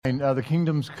The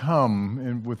kingdoms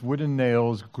come with wooden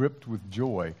nails gripped with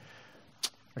joy.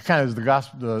 That kind of is the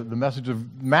gospel, the message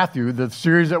of Matthew, the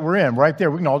series that we're in, right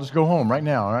there. We can all just go home right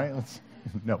now, all right?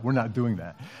 No, we're not doing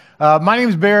that. My name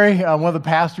is Barry. I'm one of the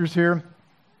pastors here.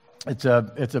 It's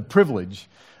a privilege,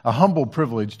 a humble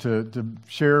privilege to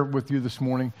share with you this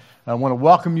morning. I want to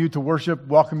welcome you to worship,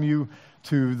 welcome you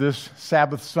to this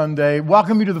Sabbath Sunday,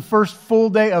 welcome you to the first full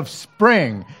day of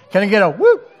spring. Can I get a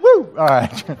woo, woo? All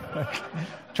right.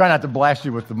 Try not to blast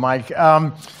you with the mic.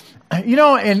 And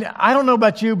I don't know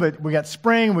about you, but we got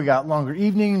spring, we got longer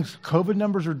evenings, COVID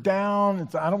numbers are down.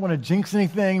 I don't want to jinx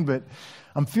anything, but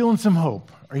I'm feeling some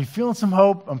hope. Are you feeling some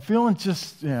hope? I'm feeling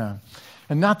and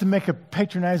not to make a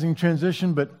patronizing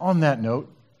transition, but on that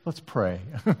note, let's pray.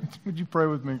 Would you pray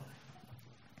with me?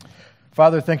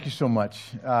 Father, thank you so much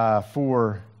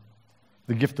for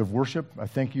the gift of worship. I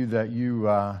thank you that you...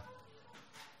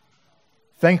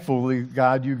 Thankfully,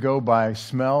 God, you go by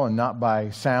smell and not by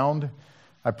sound.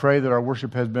 I pray that our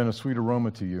worship has been a sweet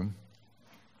aroma to you.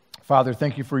 Father,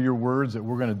 thank you for your words that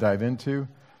we're going to dive into.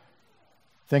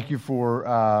 Thank you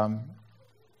for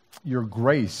your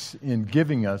grace in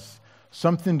giving us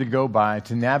something to go by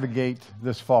to navigate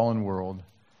this fallen world.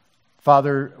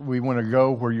 Father, we want to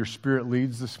go where your Spirit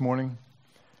leads this morning.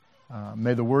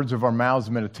 May the words of our mouths,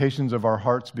 the meditations of our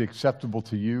hearts be acceptable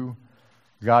to you.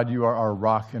 God, you are our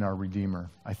rock and our Redeemer.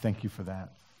 I thank you for that.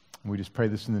 And we just pray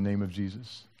this in the name of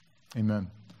Jesus.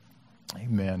 Amen.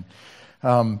 Amen.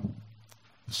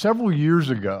 Several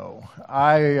years ago,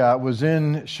 I was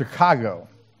in Chicago,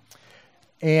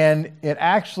 and it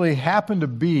actually happened to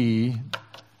be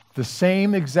the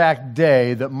same exact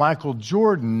day that Michael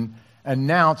Jordan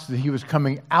announced that he was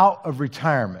coming out of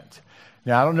retirement.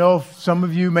 Now, I don't know if some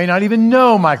of you may not even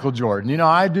know Michael Jordan. You know,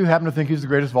 I do happen to think he's the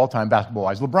greatest of all time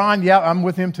basketball-wise. LeBron, yeah, I'm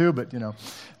with him too, but,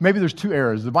 maybe there's two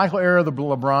eras, the Michael era, the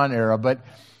LeBron era. But,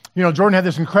 Jordan had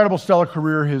this incredible, stellar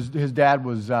career. His dad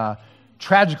was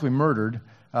tragically murdered,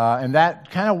 and that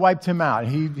kind of wiped him out.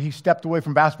 He stepped away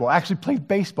from basketball, actually played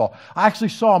baseball. I actually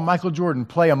saw Michael Jordan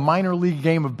play a minor league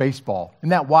game of baseball. Isn't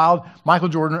that wild? Michael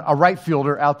Jordan, a right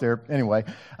fielder out there, anyway.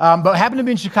 But happened to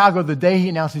be in Chicago the day he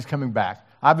announced he's coming back.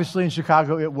 Obviously, in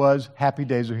Chicago, it was happy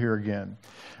days are here again.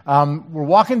 We're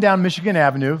walking down Michigan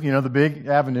Avenue, the big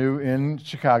avenue in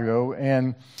Chicago,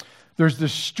 and there's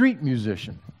this street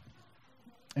musician,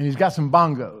 and he's got some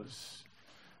bongos,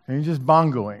 and he's just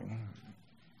bongoing.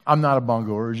 I'm not a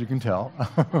bongoer, as you can tell.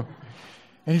 And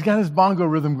he's got his bongo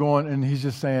rhythm going, and he's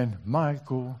just saying,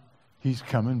 Michael, he's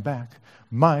coming back.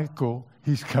 Michael,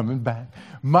 he's coming back.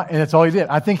 And that's all he did.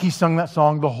 I think he sung that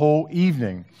song the whole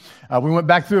evening. We went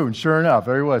back through, and sure enough,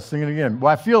 there he was, singing again.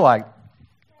 Well, I feel like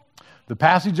the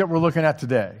passage that we're looking at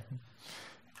today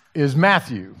is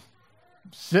Matthew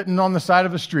sitting on the side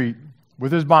of a street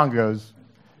with his bongos.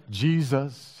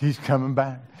 Jesus, he's coming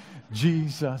back.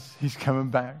 Jesus, he's coming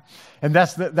back. And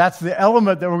that's the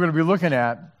element that we're going to be looking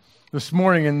at this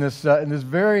morning in this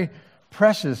very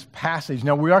precious passage.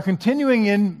 Now, we are continuing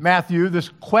in Matthew, this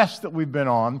quest that we've been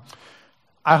on.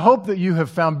 I hope that you have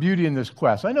found beauty in this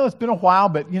quest. I know it's been a while,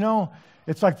 but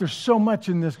it's like there's so much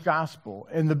in this gospel.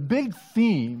 And the big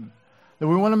theme that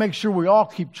we want to make sure we all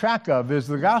keep track of is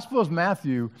the Gospel of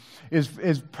Matthew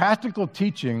is practical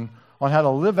teaching on how to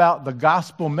live out the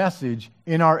gospel message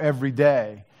in our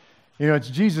everyday.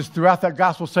 It's Jesus throughout that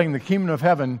gospel saying the kingdom of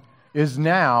heaven is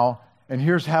now, and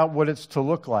here's what it's to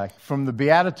look like. From the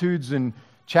Beatitudes in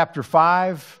chapter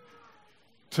 5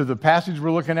 to the passage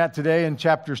we're looking at today in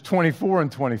chapters 24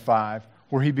 and 25,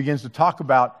 where he begins to talk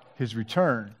about his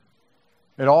return.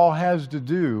 It all has to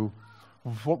do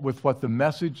with what the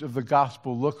message of the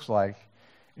gospel looks like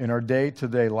in our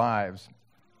day-to-day lives.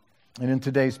 And in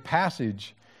today's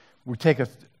passage,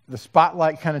 the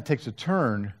spotlight kind of takes a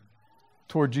turn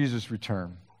toward Jesus'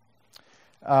 return.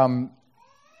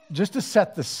 Just to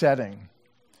set the setting,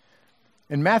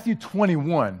 in Matthew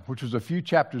 21, which was a few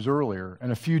chapters earlier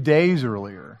and a few days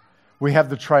earlier, we have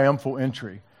the triumphal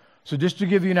entry. So just to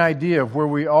give you an idea of where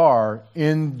we are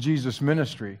in Jesus'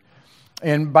 ministry.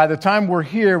 And by the time we're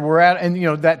here, we're at,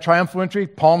 that triumphal entry,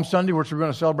 Palm Sunday, which we're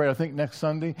going to celebrate, I think, next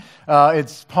Sunday.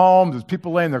 It's palms, there's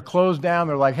people laying their clothes down.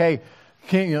 They're like, hey,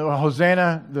 King,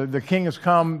 Hosanna, the King has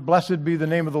come, blessed be the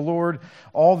name of the Lord,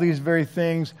 all these very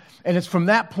things. And it's from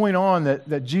that point on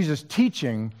that Jesus'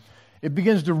 teaching, it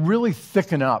begins to really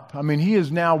thicken up. I mean, he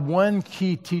is now one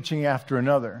key teaching after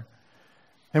another.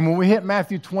 And when we hit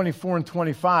Matthew 24 and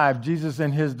 25, Jesus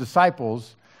and his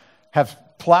disciples have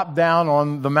plopped down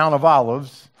on the Mount of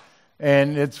Olives,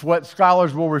 and it's what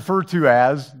scholars will refer to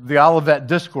as the Olivet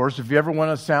Discourse, if you ever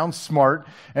want to sound smart.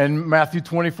 And Matthew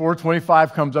 24,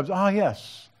 25 comes up,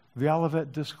 yes, the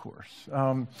Olivet Discourse.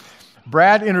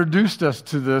 Brad introduced us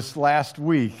to this last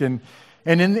week, and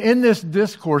in this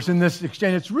discourse, in this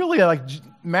exchange, it's really like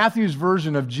Matthew's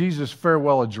version of Jesus'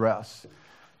 farewell address.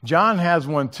 John has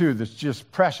one too that's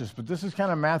just precious, but this is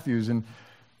kind of Matthew's. And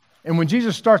when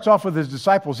Jesus starts off with his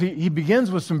disciples, he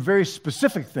begins with some very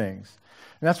specific things.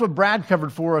 And that's what Brad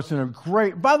covered for us in a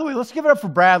great... By the way, let's give it up for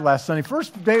Brad last Sunday.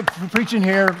 First day preaching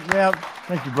here. Yeah,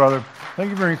 thank you, brother. Thank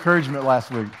you for your encouragement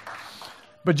last week.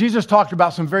 But Jesus talked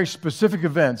about some very specific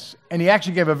events, and he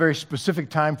actually gave a very specific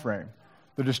time frame,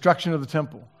 the destruction of the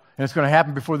temple. And it's going to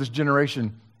happen before this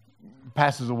generation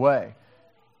passes away.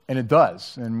 And it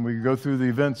does. And we go through the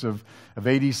events of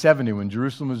AD 70 when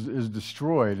Jerusalem is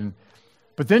destroyed.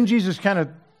 But then Jesus kind of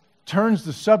turns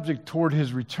the subject toward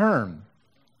his return.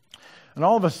 And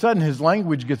all of a sudden, his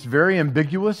language gets very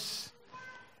ambiguous.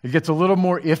 It gets a little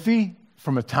more iffy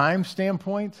from a time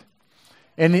standpoint.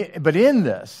 But in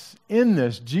this,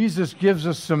 Jesus gives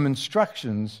us some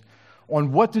instructions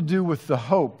on what to do with the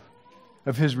hope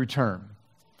of his return.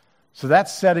 So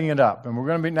that's setting it up. And we're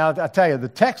going to be, now I tell you, the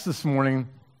text this morning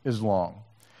is long.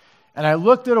 And I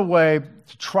looked at a way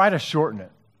to try to shorten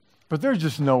it. But there's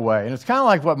just no way. And it's kind of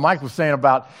like what Mike was saying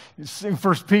about in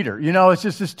 1 Peter. You know,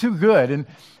 it's too good. And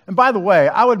by the way,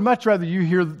 I would much rather you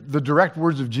hear the direct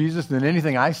words of Jesus than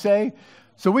anything I say.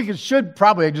 So we should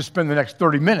probably just spend the next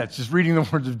 30 minutes just reading the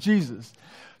words of Jesus.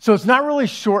 So it's not really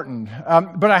shortened.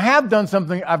 But I have done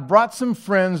something. I've brought some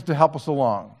friends to help us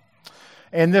along.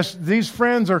 And these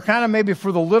friends are kind of maybe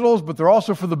for the littles, but they're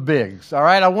also for the bigs. All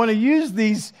right? I want to use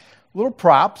these little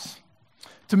props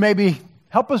to maybe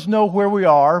help us know where we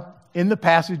are in the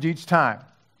passage each time.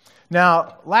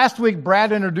 Now, last week,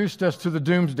 Brad introduced us to the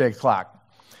doomsday clock.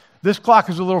 This clock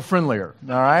is a little friendlier,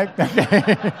 all right?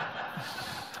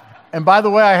 And by the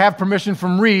way, I have permission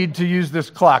from Reed to use this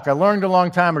clock. I learned a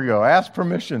long time ago. I asked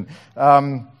permission.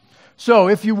 So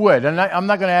if you would, and I'm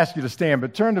not going to ask you to stand,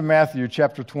 but turn to Matthew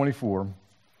chapter 24.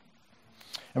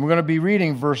 And we're going to be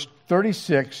reading verse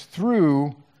 36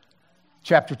 through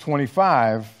chapter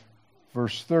 25,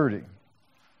 verse 30.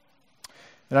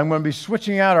 And I'm going to be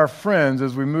switching out our friends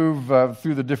as we move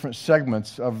through the different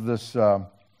segments of this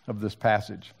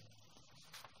passage.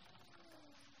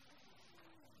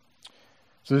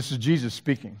 So this is Jesus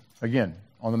speaking, again,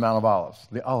 on the Mount of Olives,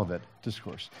 the Olivet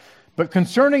Discourse. But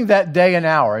concerning that day and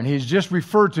hour, and he's just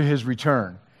referred to his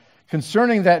return,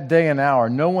 concerning that day and hour,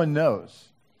 no one knows,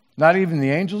 not even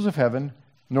the angels of heaven,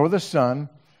 nor the Son,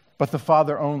 but the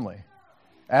Father only.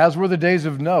 As were the days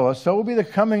of Noah, so will be the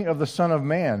coming of the Son of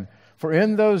Man. For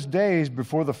in those days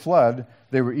before the flood,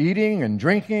 they were eating and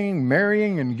drinking,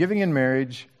 marrying and giving in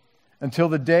marriage, until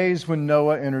the days when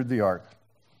Noah entered the ark.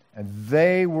 And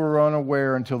they were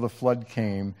unaware until the flood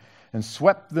came and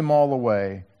swept them all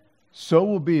away. So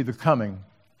will be the coming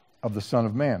of the Son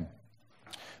of Man.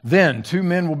 Then 2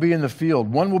 men will be in the field.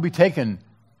 One will be taken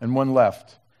and one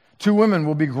left. 2 women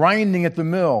will be grinding at the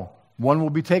mill. One will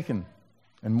be taken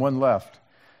and one left.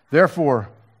 Therefore,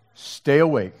 stay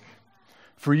awake.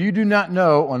 For you do not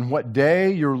know on what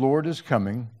day your Lord is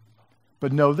coming.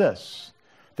 But know this,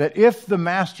 that if the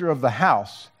master of the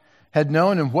house had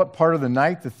known in what part of the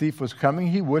night the thief was coming,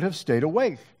 he would have stayed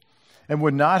awake and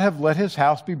would not have let his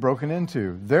house be broken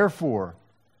into. Therefore,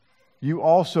 you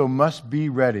also must be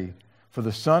ready, for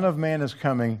the Son of Man is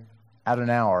coming at an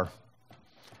hour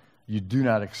you do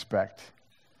not expect.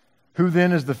 Who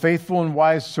then is the faithful and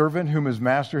wise servant whom his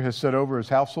master has set over his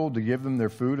household to give them their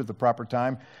food at the proper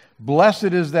time? Blessed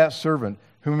is that servant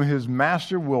whom his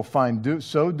master will find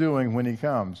so doing when he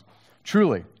comes.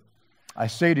 Truly, I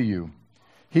say to you,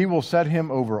 he will set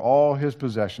him over all his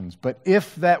possessions. But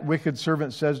if that wicked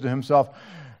servant says to himself,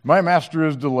 my master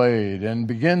is delayed, and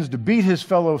begins to beat his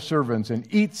fellow servants and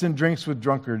eats and drinks with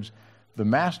drunkards, the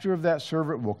master of that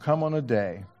servant will come on a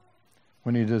day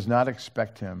when he does not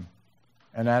expect him,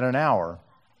 and at an hour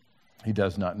he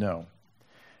does not know.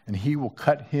 And he will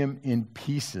cut him in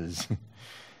pieces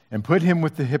and put him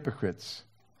with the hypocrites.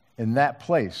 In that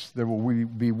place there will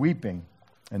be weeping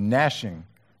and gnashing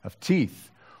of teeth.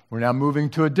 We're now moving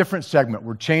to a different segment.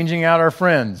 We're changing out our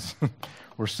friends.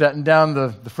 We're setting down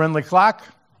the friendly clock.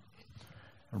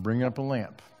 We're bringing up a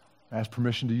lamp. I ask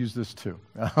permission to use this too.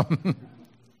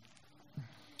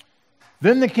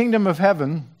 Then the kingdom of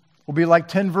heaven will be like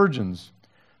 10 virgins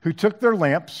who took their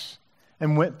lamps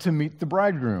and went to meet the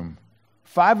bridegroom.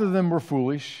 5 of them were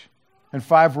foolish and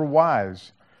 5 were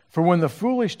wise. For when the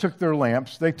foolish took their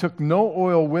lamps, they took no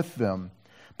oil with them.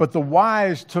 But the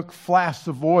wise took flasks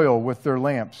of oil with their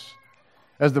lamps.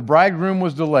 As the bridegroom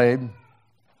was delayed,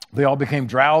 they all became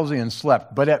drowsy and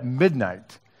slept. But at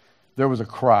midnight, there was a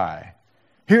cry,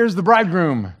 "Here's the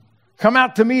bridegroom! Come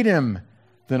out to meet him!"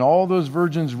 Then all those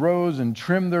virgins rose and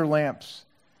trimmed their lamps.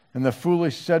 And the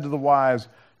foolish said to the wise,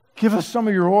 "Give us some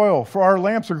of your oil, for our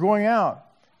lamps are going out."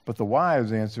 But the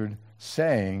wise answered,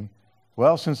 saying,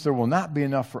 "Well, since there will not be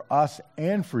enough for us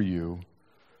and for you,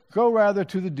 go rather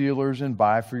to the dealers and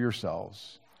buy for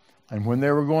yourselves." And when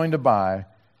they were going to buy,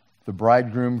 the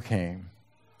bridegroom came.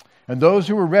 And those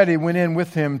who were ready went in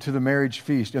with him to the marriage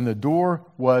feast, and the door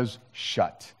was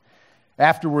shut.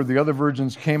 Afterward, the other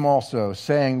virgins came also,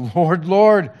 saying, "Lord,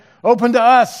 Lord, open to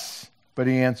us." But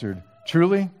he answered,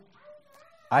 "Truly,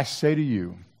 I say to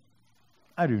you,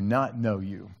 I do not know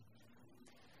you.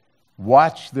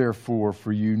 Watch therefore,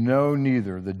 for you know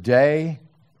neither the day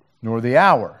nor the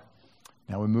hour."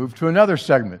 Now we move to another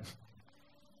segment.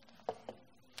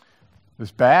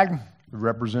 This bag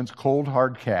represents cold,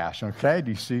 hard cash. Okay, do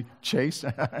you see Chase?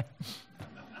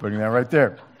 Putting that right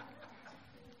there.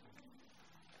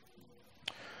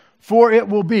 For it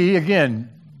will be, again,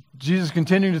 Jesus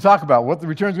continuing to talk about what the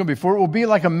return is going to be. For it will be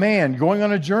like a man going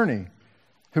on a journey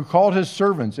who called his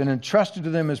servants and entrusted to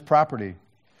them his property.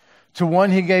 To one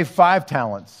he gave 5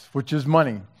 talents, which is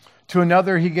money. To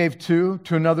another he gave 2,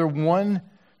 to another 1,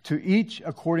 to each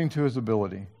according to his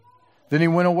ability. Then he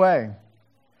went away.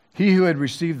 He who had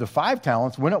received the 5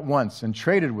 talents went at once and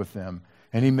traded with them,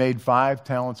 and he made 5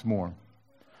 talents more.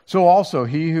 So also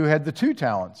he who had the 2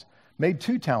 talents made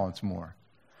 2 talents more.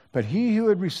 But he who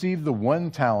had received the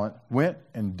 1 talent went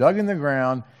and dug in the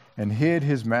ground and hid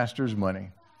his master's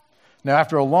money. Now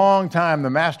after a long time, the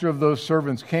master of those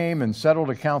servants came and settled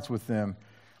accounts with them.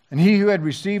 And he who had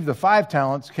received the 5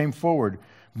 talents came forward,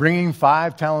 bringing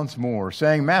 5 talents more,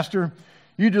 saying, "Master,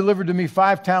 you delivered to me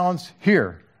 5 talents.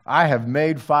 Here, I have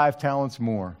made 5 talents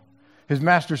more." His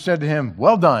master said to him,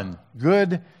 "Well done,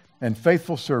 good and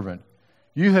faithful servant.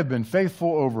 You have been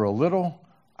faithful over a little.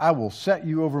 I will set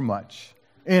you over much.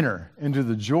 Enter into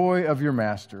the joy of your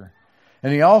master."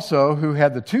 And he also, who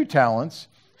had the 2 talents,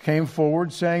 came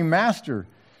forward, saying, "Master,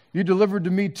 you delivered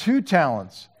to me 2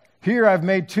 talents. Here I've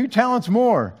made 2 talents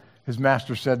more." His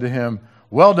master said to him,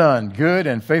 "Well done, good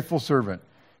and faithful servant.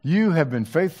 You have been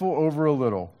faithful over a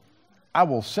little. I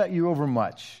will set you over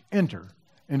much. Enter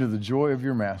into the joy of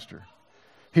your master."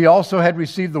 He also who had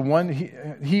received the 1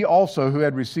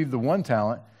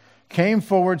 talent, came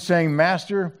forward, saying,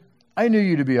 "Master, I knew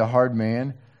you to be a hard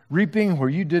man, reaping where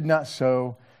you did not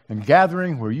sow, and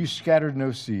gathering where you scattered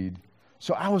no seed.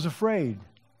 So I was afraid,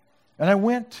 and I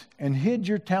went and hid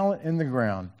your talent in the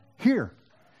ground. Here,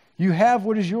 you have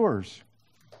what is yours."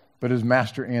 But his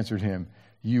master answered him,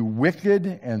 "You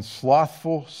wicked and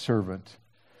slothful servant.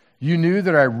 You knew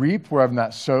that I reap where I have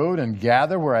not sowed, and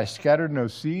gather where I scattered no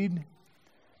seed?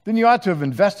 Then you ought to have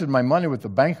invested my money with the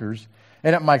bankers,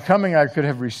 and at my coming I could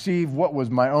have received what was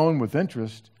my own with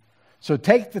interest. So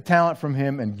take the talent from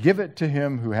him and give it to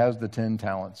him who has the 10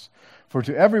 talents. For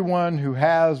to everyone who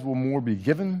has will more be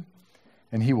given,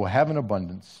 and he will have an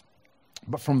abundance.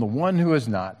 But from the one who has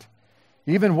not,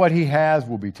 even what he has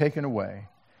will be taken away.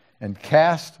 And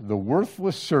cast the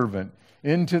worthless servant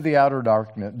into the outer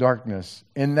darkness.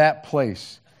 In that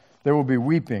place there will be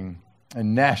weeping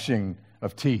and gnashing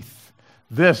of teeth."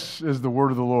 This is the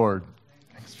word of the Lord.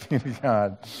 Thanks be to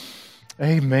God.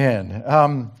 Amen.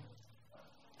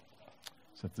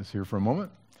 Set this here for a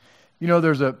moment. You know,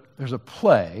 there's a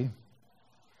play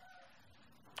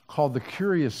called The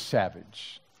Curious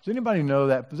Savage. Does anybody know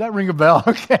that? Does that ring a bell?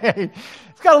 Okay.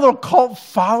 It's got a little cult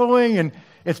following, and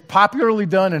it's popularly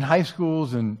done in high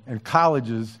schools and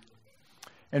colleges.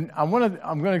 And I'm going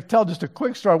to tell just a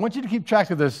quick story. I want you to keep track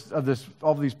of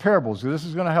all these parables, because this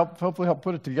is going to hopefully help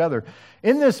put it together.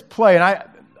 In this play, and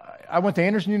I went to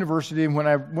Anderson University, and when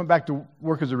I went back to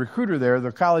work as a recruiter there,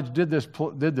 the college did this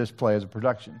play as a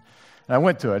production. And I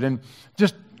went to it. And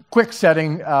just quick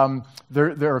setting,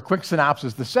 there are a quick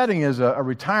synopsis. The setting is a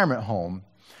retirement home,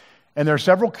 and there are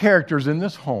several characters in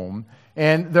this home,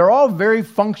 and they're all very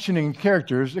functioning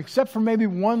characters, except for maybe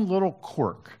one little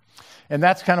quirk. And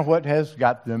that's kind of what has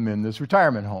got them in this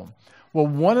retirement home. Well,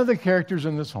 one of the characters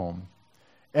in this home,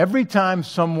 every time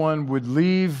someone would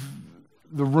leave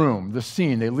the room, the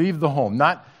scene, they leave the home,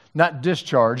 not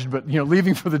discharged, but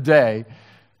leaving for the day,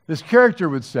 this character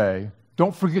would say,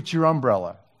 "Don't forget your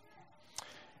umbrella."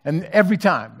 And every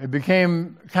time, it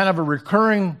became kind of a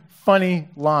recurring funny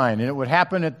line, and it would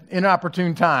happen at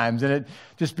inopportune times, and it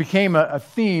just became a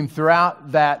theme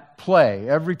throughout that play.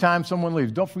 Every time someone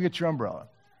leaves, "Don't forget your umbrella."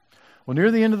 Well,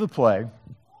 near the end of the play,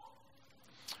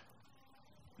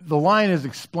 the line is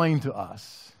explained to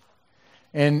us.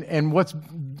 And what's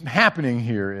happening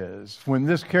here is, when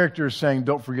this character is saying,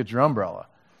 "Don't forget your umbrella,"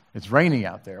 it's raining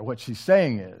out there. What she's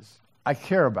saying is, "I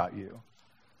care about you,"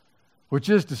 which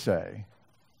is to say,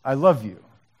 I love you.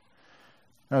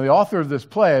 Now, the author of this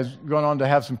play has gone on to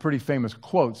have some pretty famous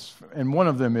quotes, and one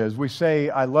of them is, we say,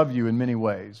 I love you in many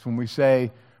ways. When we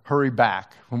say, hurry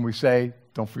back. When we say,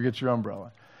 don't forget your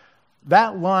umbrella.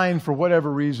 That line, for whatever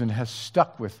reason, has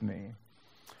stuck with me.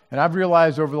 And I've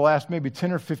realized over the last maybe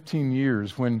 10 or 15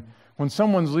 years, when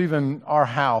someone's leaving our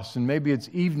house, and maybe it's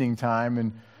evening time,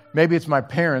 and maybe it's my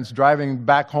parents driving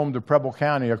back home to Preble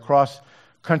County across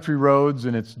country roads,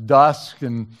 and it's dusk,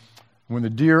 and when the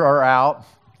deer are out,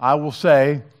 I will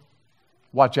say,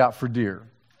 watch out for deer.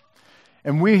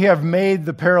 And we have made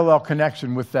the parallel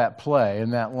connection with that play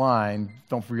and that line,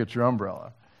 don't forget your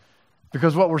umbrella.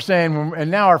 Because what we're saying,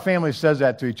 and now our family says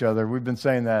that to each other, we've been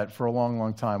saying that for a long,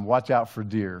 long time, watch out for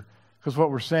deer. Because what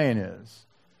we're saying is,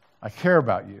 I care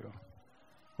about you,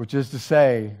 which is to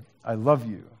say, I love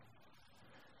you.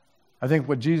 I think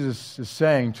what Jesus is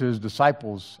saying to his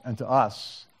disciples and to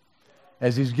us,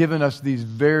 as he's given us these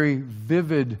very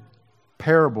vivid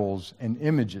parables and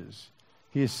images,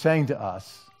 he is saying to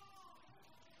us,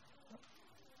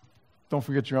 don't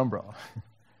forget your umbrella.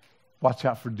 Watch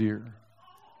out for deer.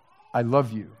 I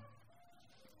love you.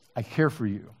 I care for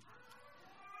you.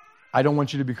 I don't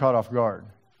want you to be caught off guard.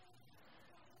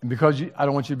 And because I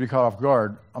don't want you to be caught off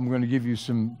guard, I'm going to give you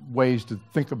some ways to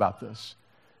think about this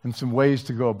and some ways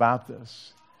to go about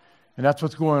this. And that's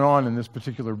what's going on in this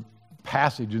particular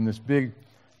passage, in this big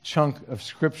chunk of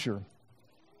Scripture.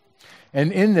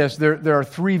 And in this, there are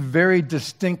three very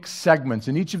distinct segments,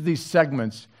 and each of these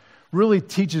segments really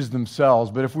teaches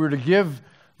themselves. But if we were to give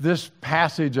this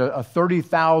passage a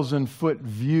 30,000-foot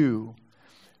view,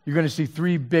 you're going to see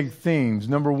three big themes.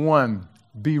 Number one,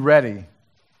 be ready.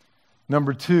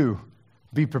 Number two,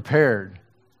 be prepared.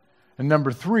 And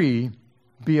number three,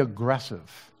 be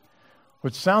aggressive,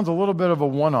 which sounds a little bit of a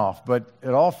one-off, but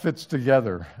it all fits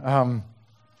together.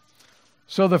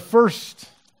 So the first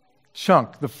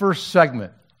chunk, the first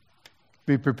segment,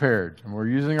 be prepared. And we're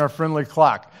using our friendly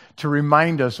clock to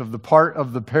remind us of the part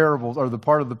of the parables, or the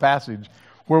part of the passage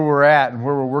where we're at and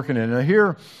where we're working in. And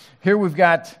here we've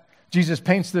got, Jesus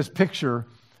paints this picture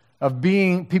of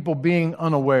people being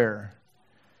unaware.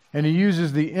 And he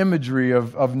uses the imagery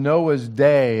of Noah's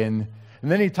day, and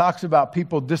then he talks about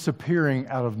people disappearing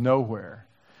out of nowhere.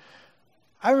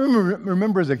 I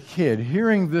remember as a kid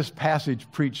hearing this passage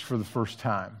preached for the first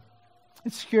time.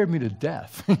 It scared me to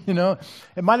death.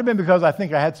 It might have been because I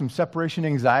think I had some separation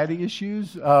anxiety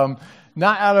issues,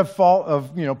 not out of fault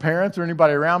of parents or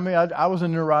anybody around me. I was a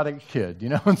neurotic kid,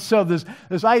 and so this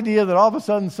idea that all of a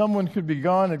sudden someone could be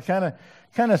gone, it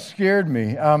kind of scared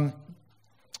me.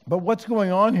 But what's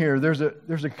going on here? There's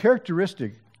a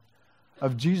characteristic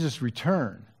of Jesus'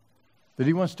 return that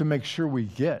he wants to make sure we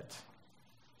get.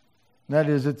 And that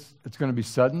is, it's going to be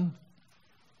sudden,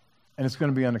 and it's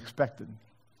going to be unexpected.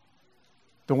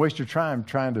 Don't waste your time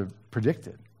trying to predict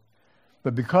it.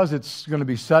 But because it's going to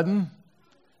be sudden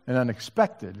and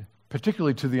unexpected,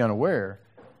 particularly to the unaware,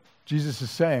 Jesus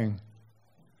is saying,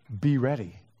 be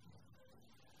ready.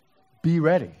 Be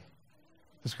ready.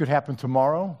 This could happen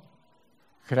tomorrow.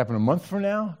 It could happen a month from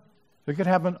now. It could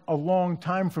happen a long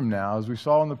time from now, as we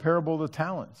saw in the parable of the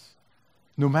talents.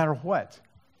 No matter what.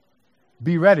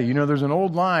 Be ready. There's an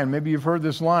old line. Maybe you've heard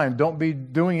this line. Don't be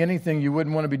doing anything you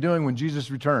wouldn't want to be doing when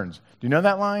Jesus returns. Do you know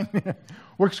that line?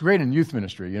 Works great in youth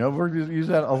ministry. We use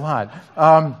that a lot.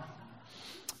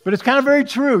 But it's kind of very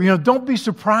true. Don't be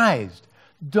surprised.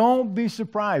 Don't be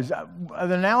surprised.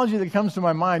 The analogy that comes to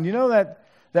my mind,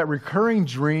 that recurring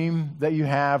dream that you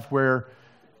have where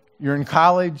you're in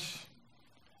college,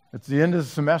 it's the end of the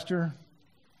semester,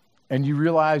 and you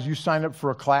realize you signed up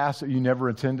for a class that you never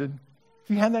attended?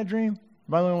 Have you had that dream?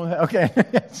 Am I the only one that?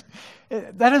 Okay.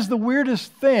 That is the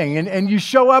weirdest thing. And you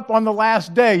show up on the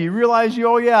last day. You realize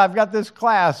I've got this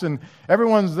class, and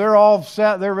they're all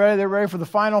set, they're ready for the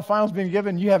final's being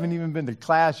given. You haven't even been to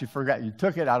class, you forgot you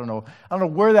took it. I don't know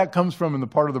where that comes from in the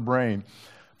part of the brain.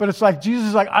 But it's like, Jesus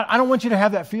is like, I don't want you to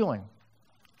have that feeling.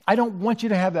 I don't want you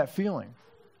to have that feeling.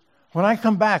 When I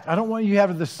come back, I don't want you to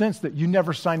have the sense that you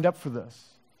never signed up for this.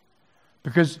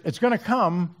 Because it's going to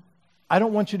come. I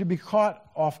don't want you to be caught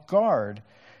off guard.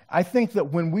 I think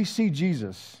that when we see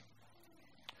Jesus,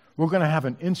 we're going to have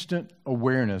an instant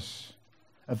awareness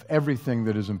of everything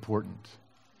that is important.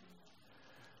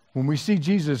 When we see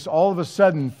Jesus, all of a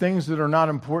sudden, things that are not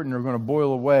important are going to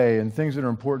boil away, and things that are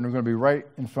important are going to be right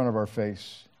in front of our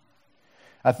face.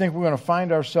 I think we're going to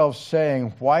find ourselves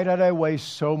saying, why did I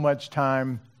waste so much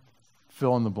time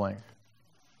fill in the blank?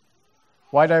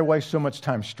 Why did I waste so much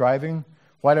time striving?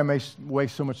 Why did I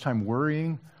waste so much time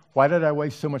worrying? Why did I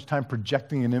waste so much time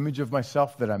projecting an image of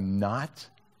myself that I'm not?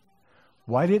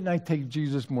 Why didn't I take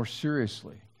Jesus more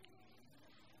seriously?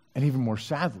 And even more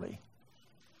sadly,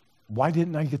 why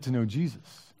didn't I get to know Jesus?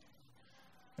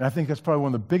 And I think that's probably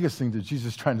one of the biggest things that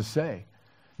Jesus is trying to say.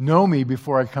 Know me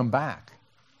before I come back.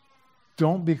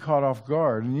 Don't be caught off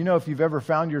guard. And if you've ever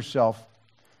found yourself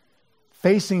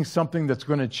facing something that's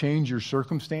going to change your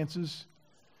circumstances,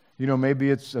 maybe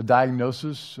it's a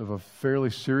diagnosis of a fairly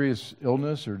serious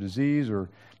illness or disease, or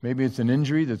maybe it's an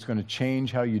injury that's going to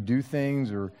change how you do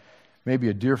things, or maybe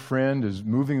a dear friend is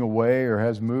moving away or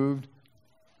has moved.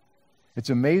 It's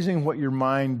amazing what your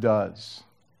mind does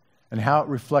and how it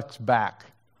reflects back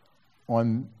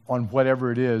on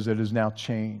whatever it is that is now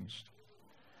changed.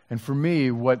 And for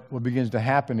me, what begins to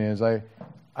happen is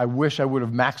I wish I would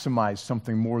have maximized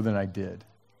something more than I did.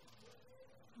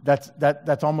 That's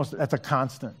a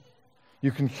constant.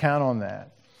 You can count on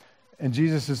that. And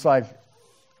Jesus is like,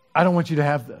 I don't want you to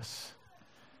have this.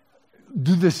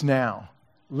 Do this now.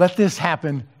 Let this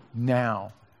happen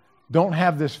now. Don't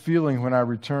have this feeling when I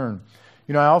return.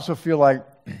 I also feel like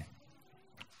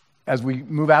as we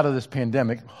move out of this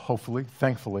pandemic, hopefully,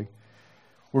 thankfully,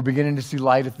 we're beginning to see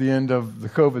light at the end of the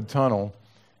COVID tunnel.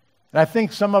 And I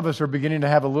think some of us are beginning to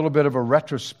have a little bit of a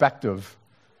retrospective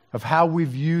of how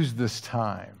we've used this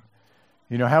time.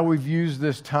 How we've used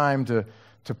this time to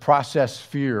process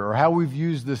fear, or how we've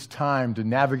used this time to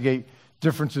navigate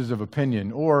differences of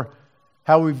opinion, or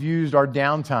how we've used our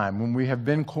downtime when we have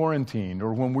been quarantined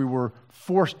or when we were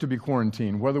forced to be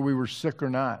quarantined, whether we were sick or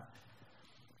not.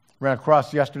 Ran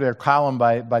across yesterday a column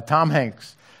by Tom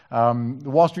Hanks. The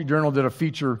Wall Street Journal did a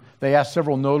feature. They asked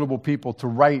several notable people to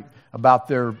write about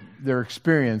their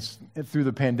experience through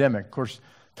the pandemic. Of course,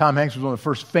 Tom Hanks was one of the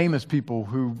first famous people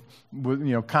who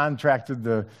contracted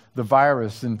the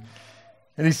virus. And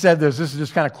he said this is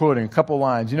just kind of quoting a couple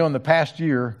lines. In the past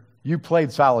year, you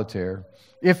played solitaire.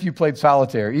 If you played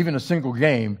solitaire, even a single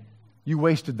game, you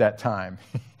wasted that time.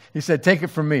 He said, take it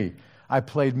from me. I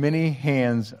played many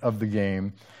hands of the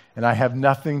game, and I have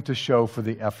nothing to show for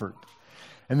the effort.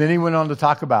 And then he went on to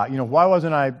talk about, why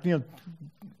wasn't I,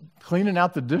 cleaning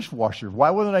out the dishwasher?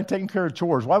 Why wasn't I taking care of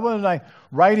chores? Why wasn't I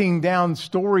writing down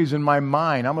stories in my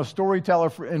mind? I'm a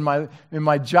storyteller in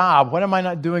my job. Why am I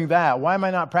not doing that? Why am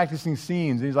I not practicing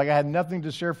scenes? And he's like, I had nothing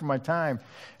to share for my time.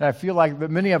 And I feel like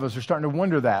that many of us are starting to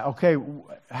wonder that. Okay,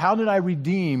 how did I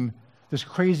redeem this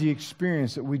crazy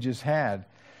experience that we just had?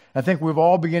 I think we're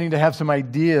all beginning to have some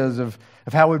ideas of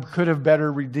how we could have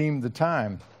better redeemed the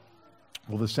time.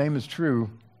 Well, the same is true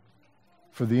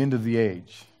for the end of the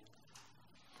age.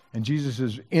 And Jesus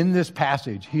is, in this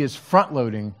passage, he is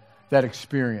front-loading that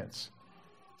experience.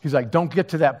 He's like, don't get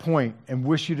to that point and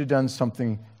wish you'd have done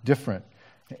something different.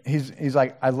 He's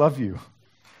like, I love you.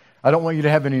 I don't want you to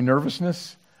have any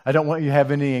nervousness. I don't want you to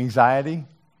have any anxiety.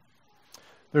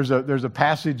 There's a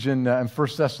passage in 1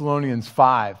 Thessalonians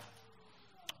 5.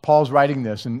 Paul's writing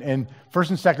this, and 1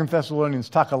 and 2 Thessalonians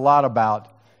talk a lot about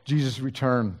Jesus'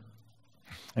 return.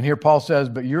 And here Paul says,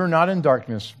 but you're not in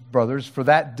darkness, brothers, for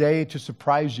that day to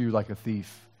surprise you like a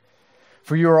thief.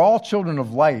 For you are all children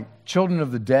of light, children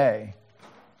of the day.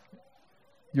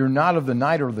 You're not of the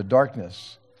night or the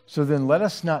darkness. So then let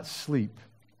us not sleep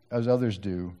as others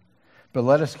do, but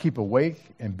let us keep awake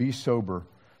and be sober.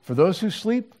 For those who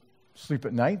sleep, sleep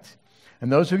at night,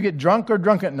 and those who get drunk are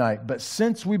drunk at night. But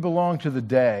since we belong to the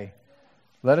day,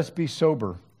 let us be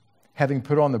sober, having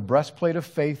put on the breastplate of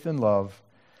faith and love,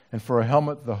 and for a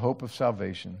helmet the hope of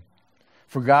salvation.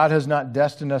 For God has not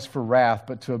destined us for wrath,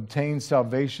 but to obtain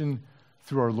salvation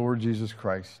through our Lord Jesus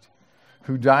Christ,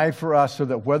 who died for us so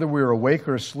that whether we are awake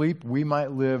or asleep, we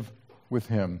might live with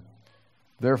him.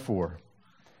 Therefore,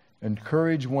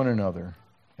 encourage one another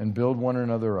and build one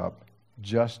another up,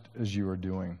 just as you are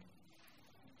doing.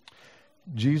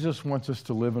 Jesus wants us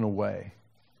to live in a way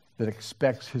that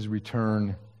expects his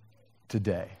return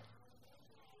today.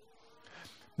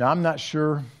 Now, I'm not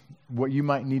sure what you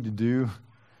might need to do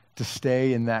to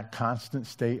stay in that constant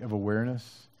state of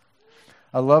awareness.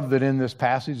 I love that in this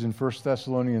passage in 1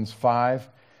 Thessalonians 5,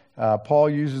 Paul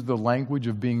uses the language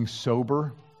of being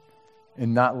sober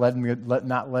and not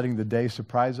letting the day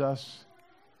surprise us.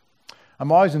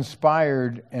 I'm always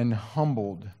inspired and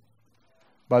humbled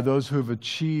by those who have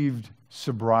achieved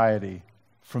sobriety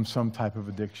from some type of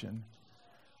addiction,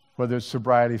 whether it's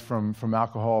sobriety from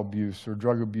alcohol abuse or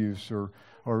drug abuse or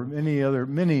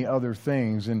many other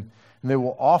things. And they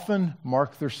will often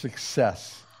mark their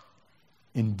success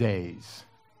in days.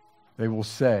 They will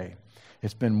say,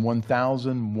 it's been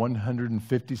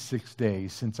 1,156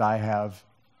 days since I have,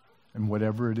 and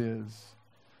whatever it is.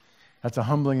 That's a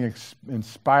humbling,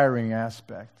 inspiring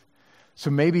aspect. So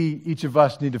maybe each of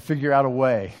us need to figure out a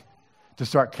way to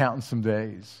start counting some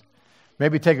days.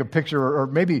 Maybe take a picture or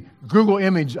maybe Google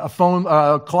image a phone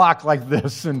clock like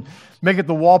this and make it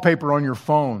the wallpaper on your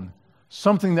phone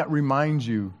something that reminds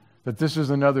you that this is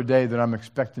another day that I'm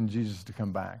expecting Jesus to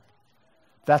come back.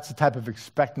 That's the type of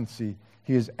expectancy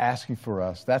he is asking for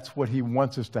us. That's what he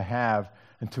wants us to have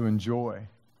and to enjoy.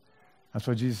 That's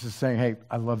why Jesus is saying, hey,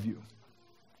 I love you.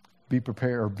 Be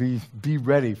prepared, or be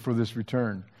ready for this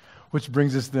return. Which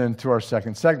brings us then to our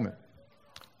second segment,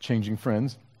 changing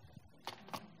friends.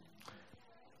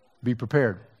 Be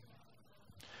prepared.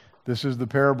 This is the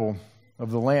parable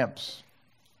of the lamps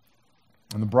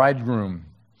and the bridegroom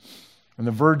and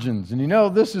the virgins. And you know,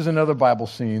 this is another Bible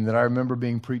scene that I remember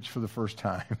being preached for the first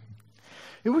time.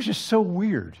 It was just so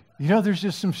weird. You know, there's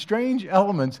just some strange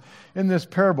elements in this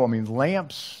parable. I mean,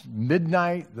 lamps,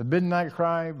 midnight, the midnight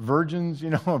cry, virgins,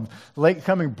 you know, late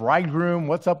coming bridegroom.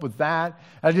 What's up with that?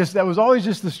 That was always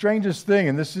just the strangest thing.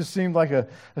 And this just seemed like a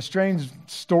strange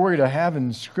story to have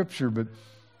in Scripture. But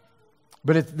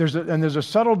there's a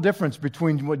subtle difference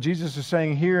between what Jesus is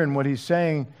saying here and what he's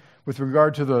saying with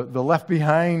regard to the left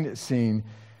behind scene.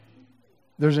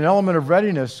 There's an element of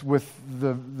readiness with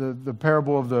the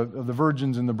parable of the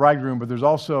virgins and the bridegroom, but there's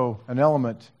also an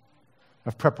element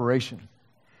of preparation.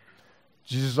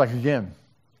 Jesus is like, again,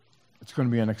 it's going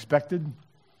to be unexpected.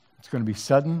 It's going to be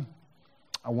sudden.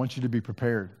 I want you to be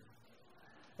prepared.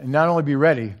 And not only be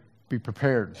ready, be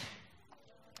prepared.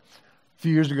 A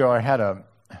few years ago, I had a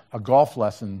golf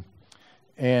lesson.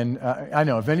 And I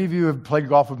know, if any of you have played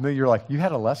golf with me, you're like, you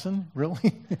had a lesson?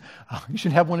 Really? Oh, you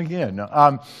should have one again.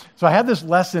 No. So I had this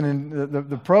lesson, and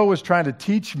the pro was trying to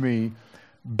teach me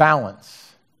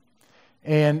balance.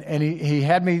 And he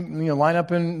had me line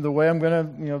up in the way I'm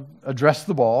going to address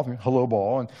the ball, hello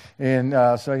ball. And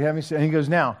so he had me say, and he goes,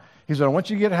 now, he said, I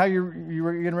want you to get how you're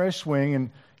getting ready to swing.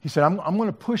 And he said, I'm going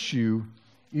to push you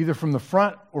either from the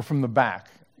front or from the back.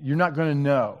 You're not going to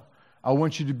know. I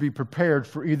want you to be prepared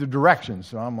for either direction.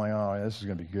 So I'm like, oh, this is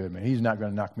going to be good, man. He's not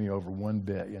going to knock me over one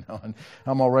bit, And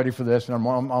I'm all ready for this, and I'm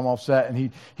all set.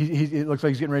 And it looks like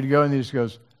he's getting ready to go, and he just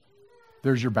goes,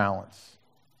 there's your balance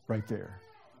right there.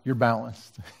 You're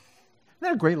balanced. Isn't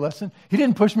that a great lesson? He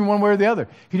didn't push me one way or the other.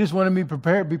 He just wanted me to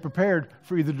be prepared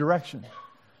for either direction.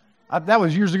 That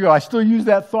was years ago. I still use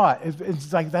that thought.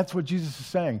 It's like that's what Jesus is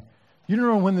saying. You don't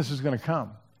know when this is going to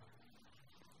come.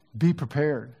 Be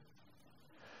prepared.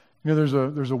 There's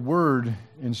a word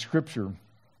in Scripture.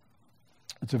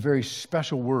 It's a very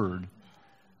special word.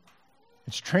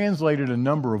 It's translated a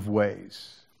number of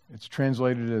ways. It's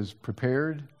translated as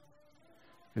prepared.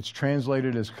 It's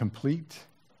translated as complete.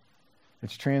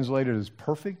 It's translated as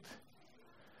perfect.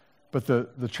 But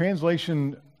the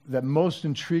translation that most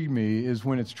intrigued me is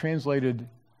when it's translated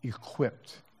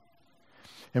equipped.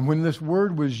 And when this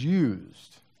word was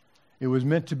used, it was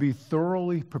meant to be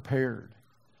thoroughly prepared.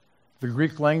 The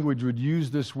Greek language would use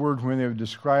this word when they would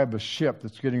describe a ship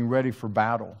that's getting ready for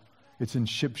battle. It's in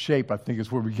ship shape, I think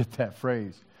is where we get that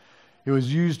phrase. It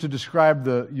was used to describe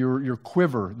your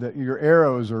quiver, that your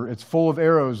arrows it's full of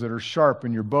arrows that are sharp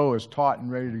and your bow is taut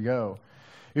and ready to go.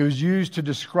 It was used to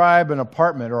describe an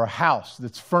apartment or a house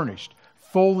that's furnished,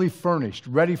 fully furnished,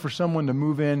 ready for someone to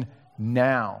move in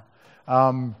now.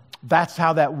 That's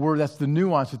how that's the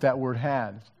nuance that word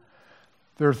has.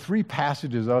 There are 3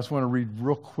 passages I just want to read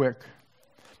real quick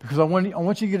because I want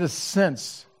you to get a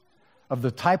sense of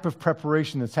the type of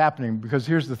preparation that's happening, because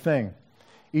here's the thing.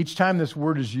 Each time this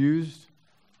word is used,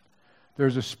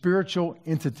 there's a spiritual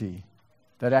entity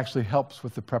that actually helps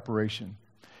with the preparation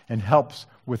and helps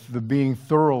with the being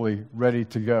thoroughly ready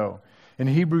to go. In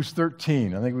Hebrews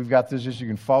 13, I think we've got this just so you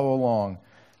can follow along.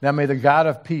 Now may the God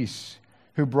of peace,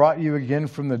 who brought you again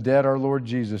from the dead, our Lord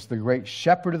Jesus, the great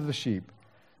shepherd of the sheep,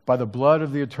 by the blood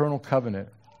of the eternal covenant,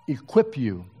 equip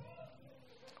you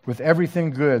with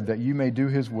everything good that you may do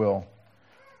his will,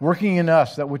 working in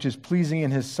us that which is pleasing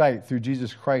in his sight through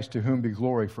Jesus Christ, to whom be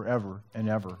glory forever and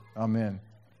ever. Amen.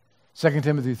 2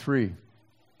 Timothy 3.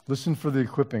 Listen for the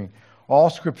equipping.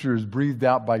 All Scripture is breathed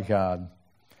out by God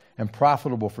and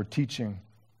profitable for teaching,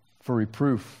 for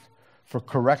reproof, for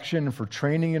correction, and for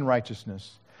training in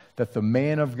righteousness, that the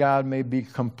man of God may be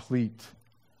complete,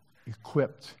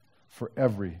 equipped for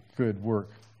every good work.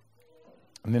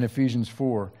 And then Ephesians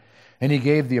 4. And he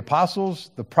gave the apostles,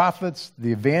 the prophets,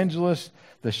 the evangelists,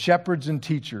 the shepherds and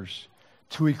teachers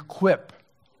to equip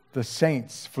the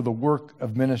saints for the work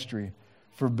of ministry,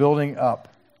 for building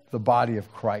up the body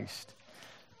of Christ.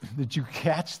 Did you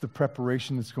catch the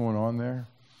preparation that's going on there?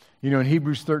 In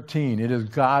Hebrews 13, it is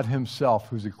God himself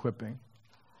who's equipping.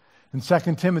 In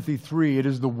 2 Timothy 3, it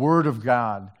is the Word of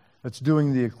God that's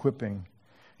doing the equipping.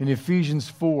 In Ephesians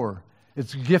 4,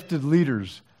 it's gifted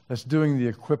leaders that's doing the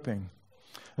equipping.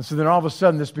 And so then all of a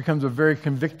sudden, this becomes a very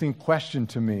convicting question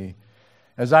to me.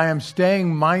 As I am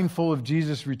staying mindful of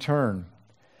Jesus' return,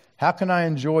 How can I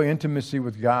enjoy intimacy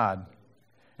with God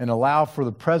and allow for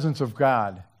the presence of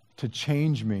God to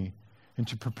change me and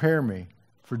to prepare me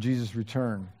for Jesus'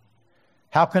 return?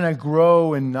 How can I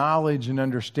grow in knowledge and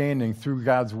understanding through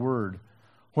God's Word?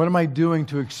 What am I doing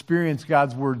to experience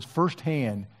God's words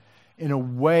firsthand in a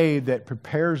way that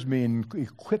prepares me and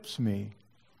equips me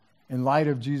in light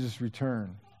of Jesus'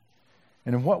 return?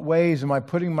 And in what ways am I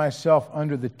putting myself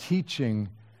under the teaching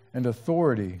and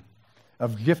authority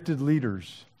of gifted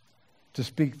leaders to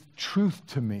speak truth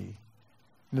to me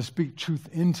and to speak truth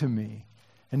into me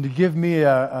and to give me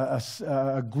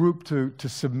a group to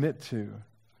submit to?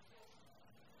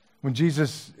 When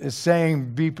Jesus is saying,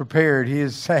 be prepared, he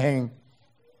is saying,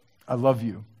 I love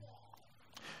you.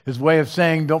 His way of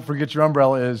saying, don't forget your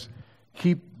umbrella, is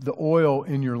keep the oil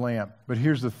in your lamp. But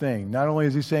here's the thing. Not only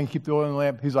is he saying keep the oil in the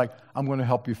lamp, he's like, I'm going to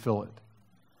help you fill it.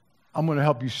 I'm going to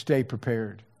help you stay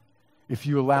prepared if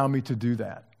you allow me to do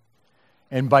that.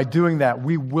 And by doing that,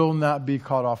 we will not be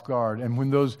caught off guard. And when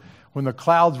the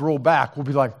clouds roll back, we'll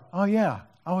be like, oh yeah,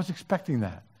 I was expecting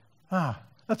that.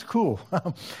 That's cool.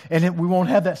 And we won't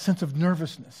have that sense of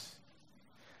nervousness.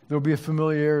 There'll be a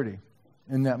familiarity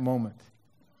in that moment.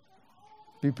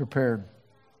 Be prepared.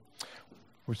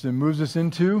 Which then moves us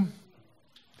into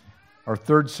our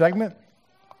third segment.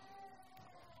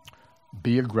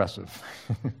 Be aggressive.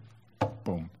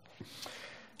 Boom.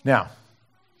 Now,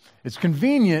 it's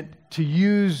convenient to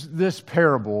use this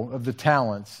parable of the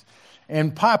talents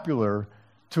and popular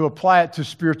to apply it to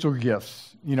spiritual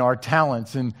gifts, our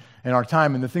talents and our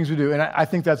time and the things we do. And I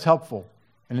think that's helpful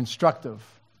and instructive.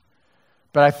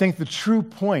 But I think the true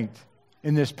point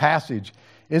in this passage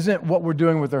isn't what we're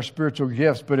doing with our spiritual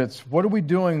gifts, but it's what are we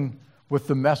doing with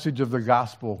the message of the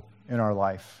gospel in our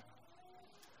life?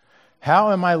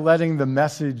 How am I letting the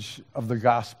message of the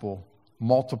gospel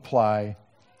multiply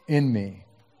in me?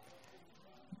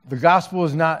 The gospel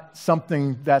is not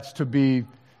something that's to be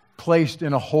placed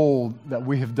in a hole that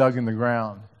we have dug in the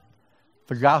ground.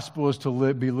 The gospel is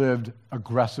to be lived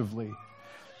aggressively.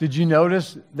 Did you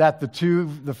notice that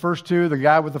the first two, the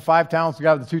guy with the 5 talents, the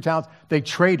guy with the 2 talents, they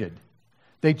traded.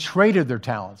 They traded their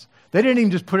talents. They didn't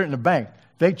even just put it in the bank.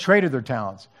 They traded their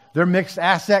talents. Their mixed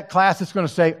asset class is going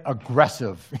to say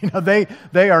aggressive.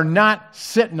 They are not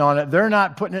sitting on it. They're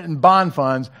not putting it in bond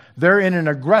funds. They're in an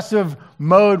aggressive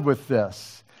mode with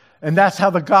this. And that's how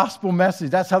the gospel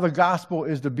message, that's how the gospel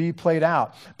is to be played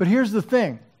out. But here's the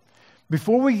thing.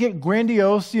 Before we get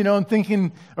grandiose, and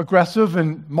thinking aggressive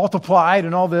and multiplied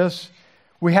and all this,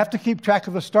 we have to keep track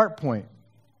of the start point.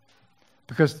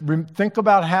 Because think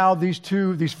about how these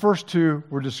first two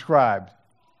were described.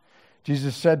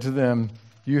 Jesus said to them,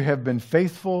 you have been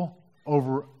faithful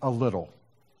over a little.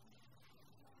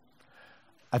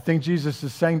 I think Jesus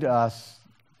is saying to us,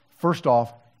 first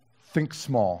off, think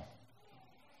small.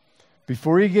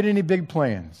 Before you get any big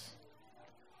plans,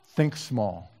 think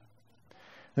small.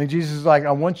 I think Jesus is like,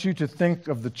 I want you to think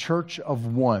of the church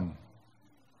of one,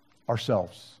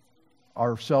 ourselves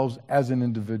as an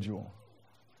individual.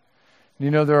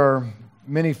 There are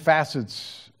many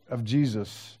facets of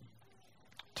Jesus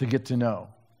to get to know.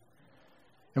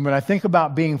 And when I think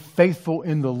about being faithful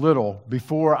in the little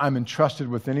before I'm entrusted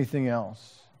with anything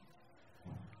else,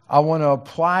 I want to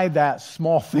apply that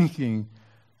small thinking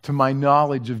to my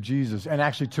knowledge of Jesus and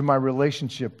actually to my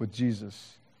relationship with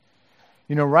Jesus.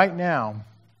 Right now,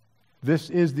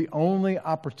 this is the only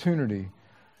opportunity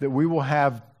that we will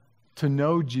have to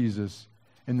know Jesus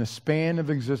in the span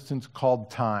of existence called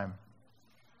time.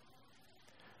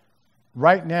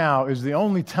 Right now is the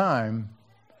only time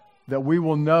that we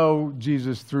will know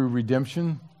Jesus through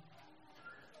redemption.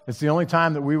 It's the only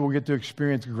time that we will get to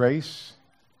experience grace.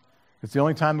 It's the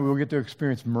only time that we will get to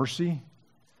experience mercy.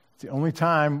 It's the only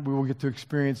time we will get to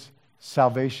experience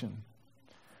salvation.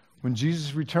 When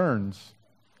Jesus returns,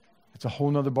 it's a whole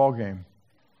nother ballgame.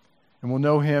 And we'll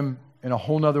know him in a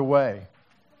whole nother way.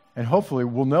 And hopefully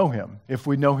we'll know him if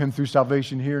we know him through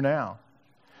salvation here now.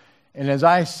 And as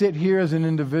I sit here as an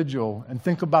individual and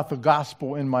think about the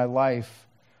gospel in my life,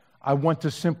 I want to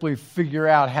simply figure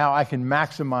out how I can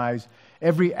maximize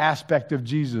every aspect of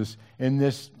Jesus in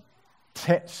this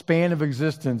span of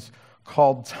existence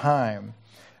called time.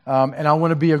 And I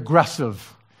want to be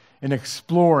aggressive in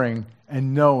exploring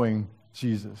and knowing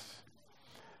Jesus.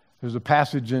 There's a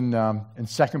passage in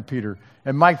 2 Peter.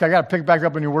 And Mike, I got to pick back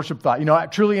up on your worship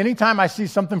thought. Truly, anytime I see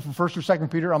something from 1 or 2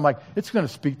 Peter, I'm like, it's going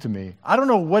to speak to me. I don't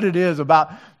know what it is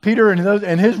about Peter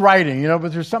and his writing,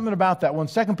 but there's something about that one.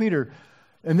 2 Peter,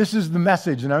 and this is the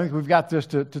message, and I think we've got this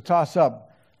to toss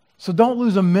up. So don't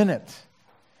lose a minute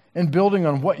in building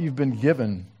on what you've been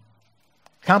given,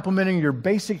 complementing your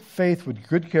basic faith with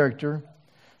good character,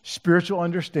 spiritual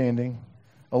understanding,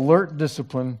 alert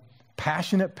discipline,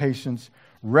 passionate patience,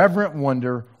 reverent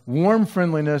wonder, warm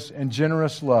friendliness, and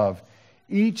generous love,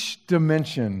 each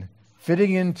dimension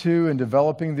fitting into and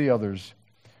developing the others.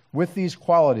 With these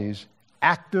qualities,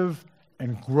 active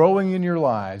and growing in your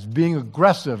lives, being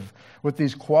aggressive with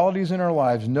these qualities in our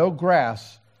lives, no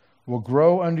grass will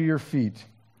grow under your feet.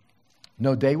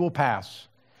 No day will pass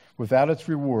without its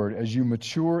reward as you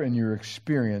mature in your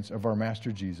experience of our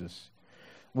Master Jesus.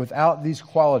 Without these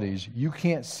qualities, you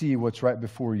can't see what's right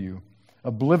before you,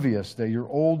 oblivious that your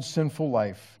old sinful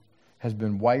life has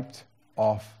been wiped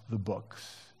off the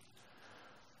books.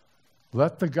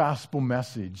 Let the gospel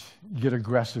message get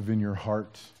aggressive in your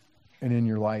heart and in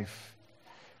your life.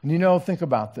 And think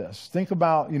about this. Think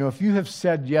about, if you have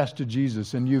said yes to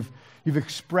Jesus and you've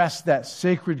expressed that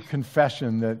sacred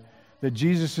confession that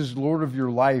Jesus is Lord of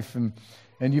your life and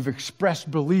you've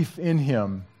expressed belief in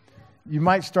Him, you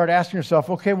might start asking yourself,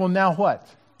 okay, well, now what?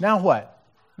 Now what?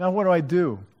 Now what do I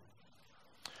do?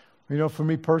 For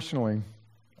me personally,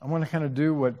 I want to kind of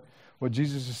do what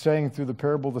Jesus is saying through the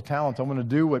parable of the talents. I want to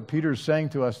do what Peter is saying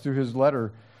to us through his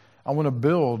letter. I want to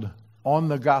build on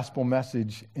the gospel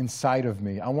message inside of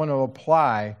me. I want to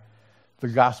apply the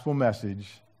gospel message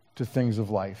to things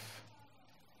of life.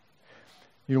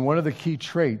 One of the key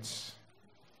traits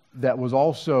that was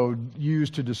also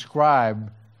used to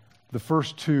describe the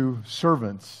first two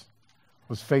servants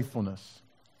was faithfulness.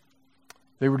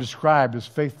 They were described as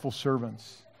faithful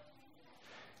servants.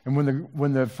 And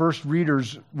when the first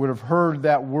readers would have heard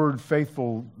that word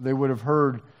faithful, they would have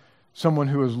heard someone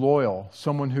who is loyal,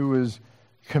 someone who is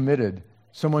committed,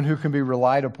 someone who can be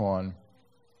relied upon.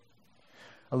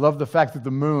 I love the fact that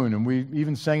the moon, and we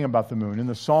even sang about the moon, in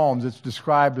the Psalms it's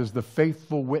described as the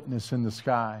faithful witness in the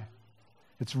sky.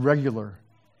 It's regular.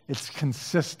 It's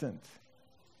consistent.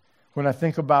 When I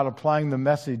think about applying the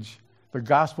message, the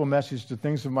gospel message to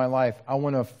things of my life, I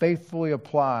want to faithfully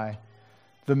apply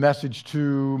the message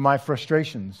to my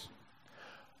frustrations.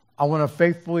 I want to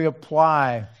faithfully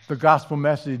apply the gospel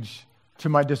message to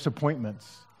my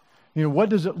disappointments. What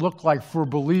does it look like for a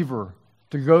believer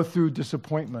to go through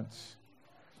disappointments?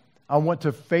 I want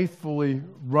to faithfully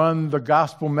run the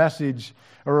gospel message,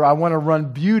 or I want to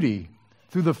run beauty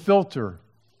through the filter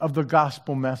of the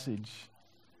gospel message.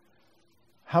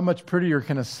 How much prettier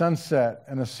can a sunset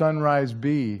and a sunrise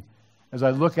be as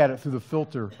I look at it through the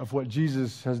filter of what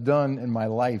Jesus has done in my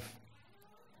life?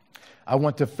 I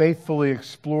want to faithfully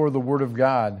explore the Word of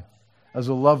God as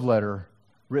a love letter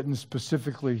written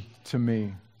specifically to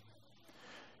me.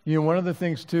 One of the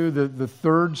things, too, the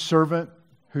third servant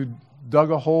who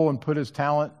dug a hole and put his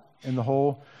talent in the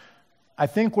hole, I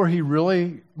think where he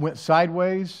really went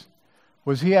sideways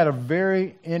was he had a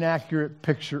very inaccurate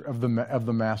picture of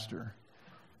the master.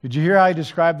 Did you hear how he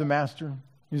described the master?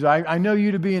 He said, I know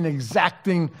you to be an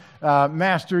exacting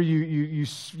master. You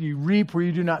reap where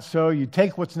you do not sow. You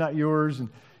take what's not yours. And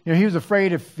he was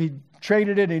afraid if he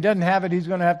traded it and he doesn't have it, he's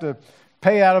going to have to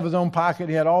pay out of his own pocket.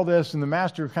 He had all this, and the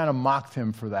master kind of mocked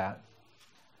him for that.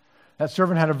 That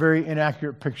servant had a very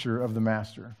inaccurate picture of the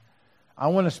master. I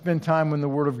want to spend time in the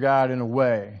Word of God in a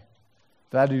way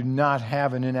that I do not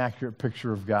have an inaccurate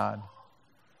picture of God.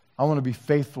 I want to be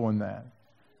faithful in that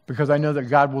because I know that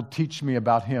God will teach me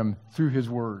about Him through His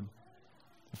Word.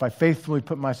 If I faithfully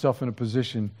put myself in a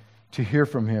position to hear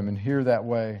from Him and hear that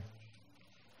way.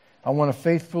 I want to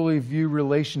faithfully view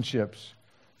relationships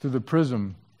through the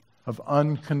prism of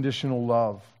unconditional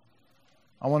love.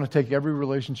 I want to take every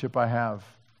relationship I have,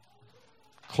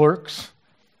 clerks,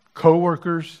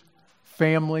 co-workers,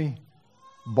 family,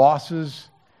 bosses,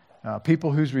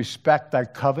 people whose respect I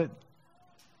covet,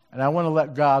 and I want to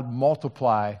let God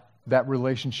multiply that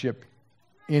relationship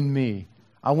in me.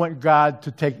 I want God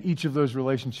to take each of those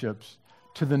relationships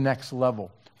to the next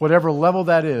level. Whatever level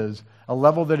that is, a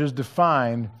level that is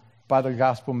defined by the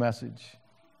gospel message.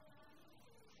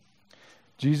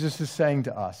 Jesus is saying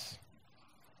to us,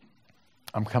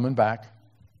 I'm coming back.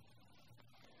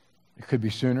 It could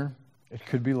be sooner. It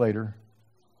could be later.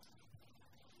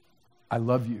 I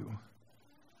love you.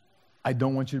 I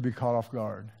don't want you to be caught off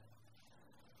guard.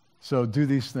 So do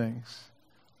these things.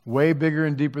 Way bigger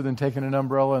and deeper than taking an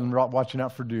umbrella and watching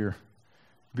out for deer.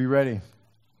 Be ready.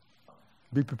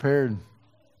 Be prepared.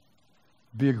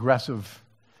 Be aggressive.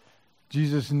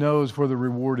 Jesus knows where the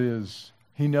reward is.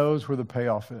 He knows where the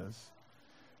payoff is.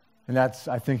 And that's,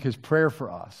 I think, His prayer for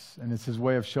us. And it's His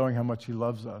way of showing how much He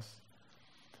loves us.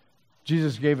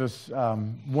 Jesus gave us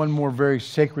one more very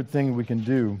sacred thing we can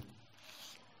do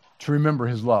to remember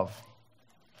His love.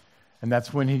 And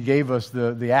that's when He gave us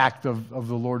the act of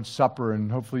the Lord's Supper.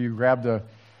 And hopefully you grabbed a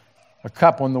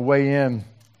cup on the way in.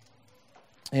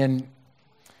 And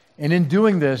in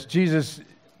doing this, Jesus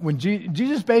when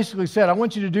Jesus basically said, I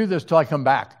want you to do this till I come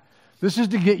back. This is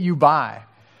to get you by.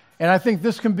 And I think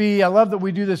this can be, I love that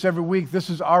we do this every week. This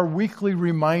is our weekly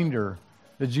reminder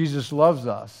that Jesus loves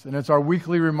us. And it's our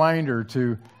weekly reminder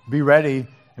to be ready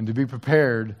and to be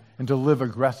prepared and to live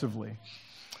aggressively.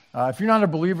 If you're not a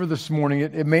believer this morning,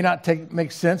 it may not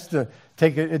make sense to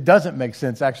take it. It doesn't make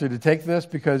sense, actually, to take this,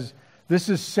 because this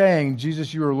is saying,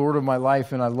 Jesus, you are Lord of my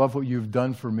life, and I love what you've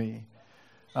done for me.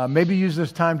 Maybe use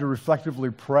this time to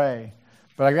reflectively pray.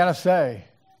 But I got to say,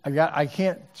 I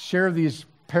can't share these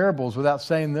parables without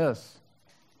saying this.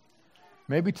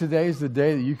 Maybe today's the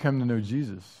day that you come to know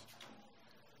Jesus.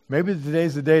 Maybe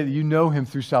today's the day that you know him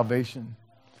through salvation,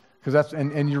 because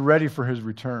and you're ready for his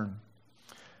return.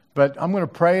 But I'm going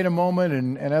to pray in a moment,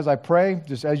 and as I pray,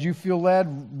 just as you feel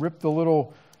led, rip the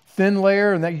little thin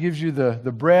layer, and that gives you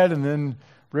the bread, and then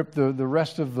rip the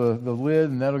rest of the lid,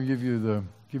 and that'll give you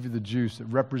the juice that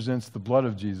represents the blood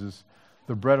of Jesus.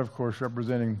 The bread, of course,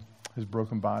 representing his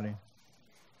broken body.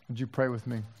 Would you pray with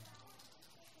me?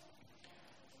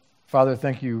 Father,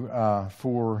 thank you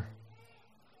for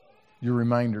your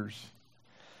reminders.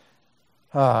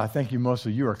 Thank you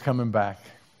mostly. You are coming back.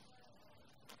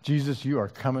 Jesus, you are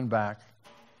coming back.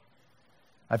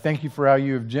 I thank you for how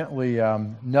you have gently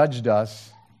nudged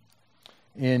us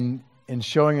in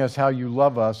showing us how you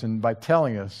love us, and by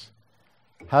telling us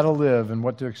how to live and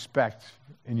what to expect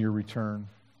in your return.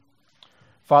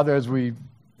 Father, as we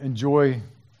enjoy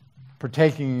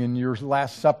partaking in your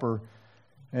Last Supper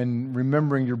and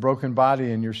remembering your broken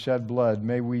body and your shed blood,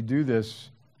 may we do this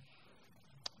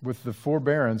with the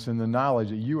forbearance and the knowledge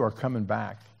that you are coming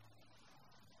back.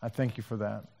 I thank you for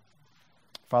that.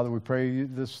 Father, we pray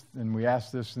this and we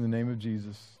ask this in the name of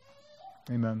Jesus.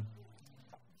 Amen.